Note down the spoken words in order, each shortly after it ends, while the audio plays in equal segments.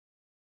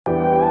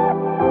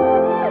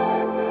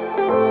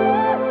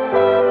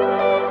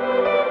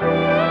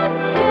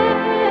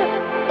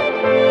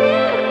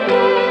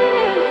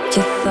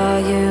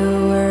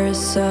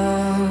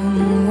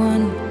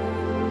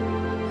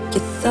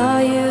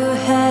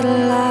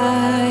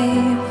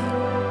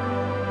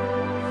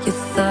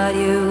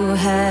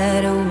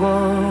had a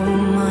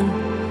woman,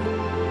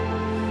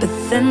 but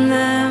then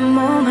the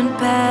moment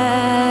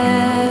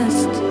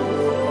passed.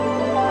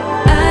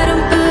 I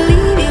don't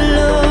believe you,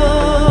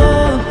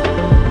 love.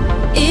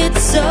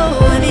 It's so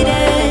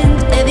evident,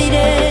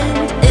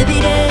 evident,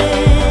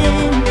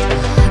 evident.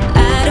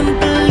 I don't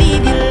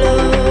believe you,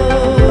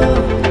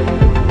 love.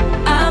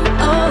 I'm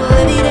all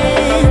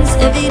evidence,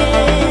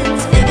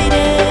 evidence,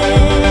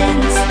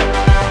 evidence.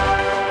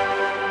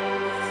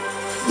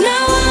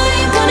 Now I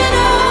wanna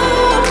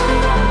know,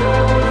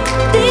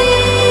 did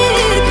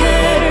it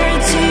occur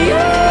to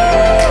you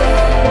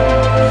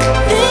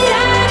that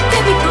I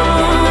could be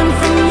gone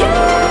from you?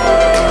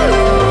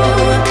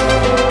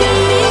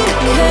 Did it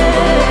occur?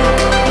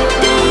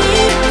 Did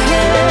it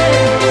occur?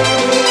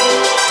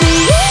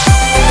 Did it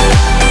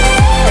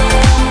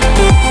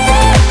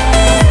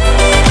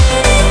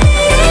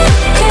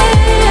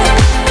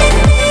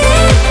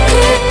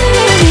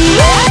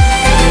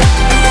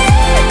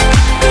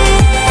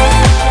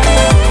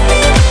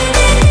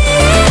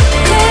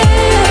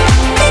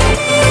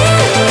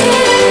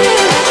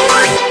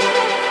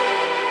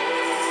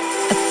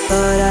I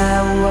thought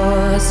I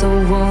was a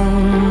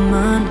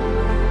woman.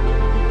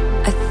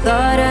 I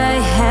thought I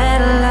had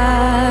a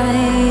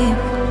life.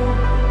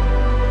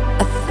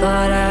 I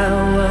thought I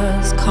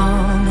was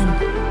coming,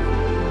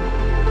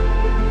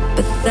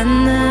 but then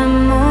the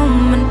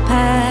moment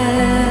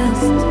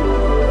passed.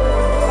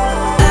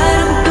 I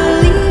don't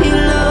believe you,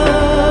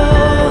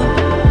 love.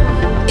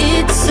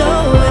 It's so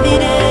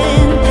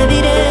evident,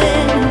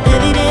 evident,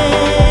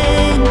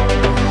 evident.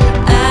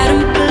 I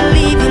don't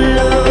believe you,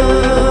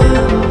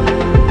 love.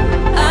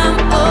 I'm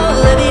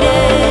all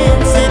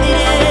evidence,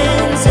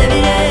 evidence,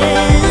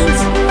 evidence.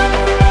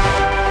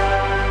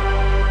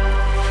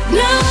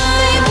 Now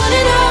I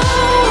wanna know,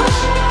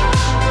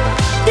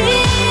 did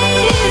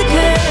it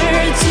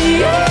occur to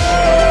you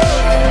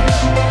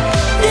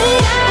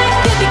that I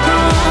could be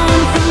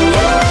gone from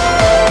you?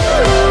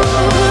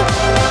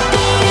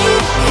 Did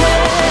it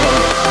occur?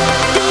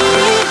 Did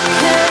it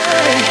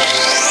occur?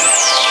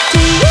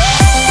 Did it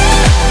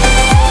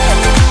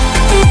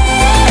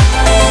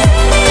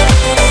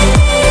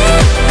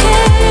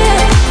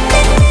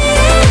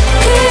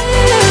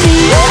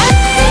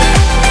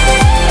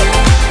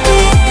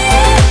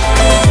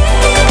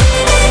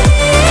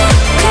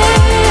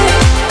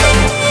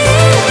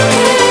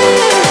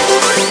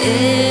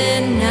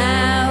And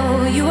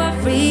now you are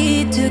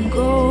free to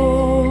go.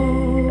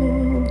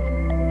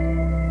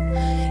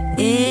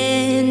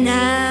 And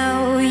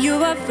now you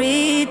are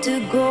free to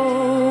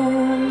go.